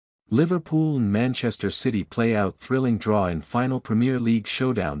Liverpool and Manchester City play out thrilling draw in final Premier League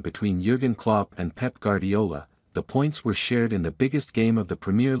showdown between Jürgen Klopp and Pep Guardiola. The points were shared in the biggest game of the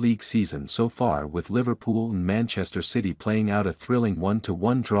Premier League season so far, with Liverpool and Manchester City playing out a thrilling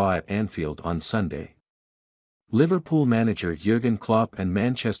 1-1 draw at Anfield on Sunday. Liverpool manager Jürgen Klopp and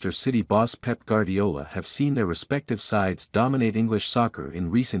Manchester City boss Pep Guardiola have seen their respective sides dominate English soccer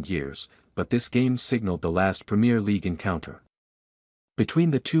in recent years, but this game signaled the last Premier League encounter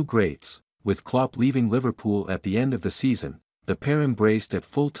between the two greats. With Klopp leaving Liverpool at the end of the season, the pair embraced at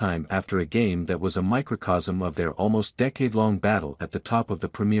full time after a game that was a microcosm of their almost decade-long battle at the top of the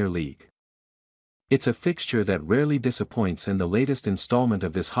Premier League. It's a fixture that rarely disappoints, and the latest installment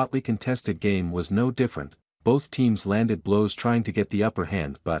of this hotly contested game was no different. Both teams landed blows trying to get the upper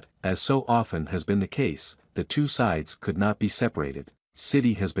hand, but, as so often has been the case, the two sides could not be separated.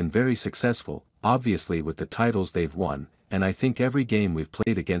 City has been very successful, obviously, with the titles they've won, and I think every game we've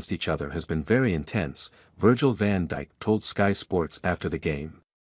played against each other has been very intense, Virgil van Dijk told Sky Sports after the game.